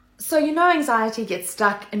So you know anxiety gets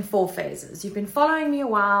stuck in 4 phases. You've been following me a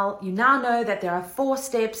while. You now know that there are 4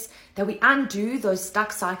 steps that we undo those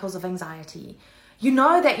stuck cycles of anxiety. You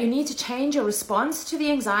know that you need to change your response to the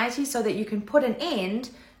anxiety so that you can put an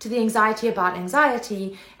end to the anxiety about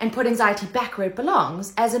anxiety and put anxiety back where it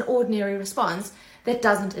belongs as an ordinary response that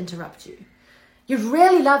doesn't interrupt you. You'd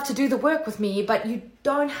really love to do the work with me, but you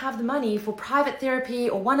don't have the money for private therapy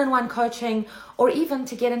or one-on-one coaching or even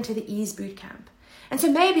to get into the Ease Bootcamp. And so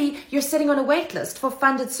maybe you're sitting on a wait list for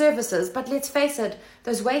funded services, but let's face it,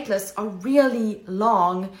 those wait lists are really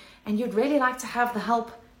long and you'd really like to have the help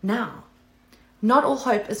now. Not all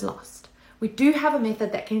hope is lost. We do have a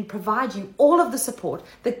method that can provide you all of the support,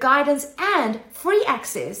 the guidance, and free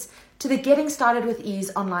access to the Getting Started with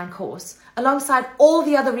Ease online course, alongside all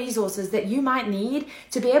the other resources that you might need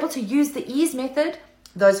to be able to use the Ease method,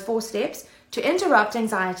 those 4 steps, to interrupt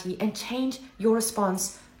anxiety and change your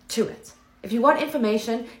response to it. If you want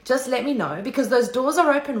information, just let me know, because those doors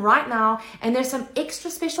are open right now and there's some extra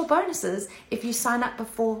special bonuses if you sign up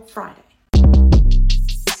before Friday.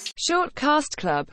 Shortcast Club.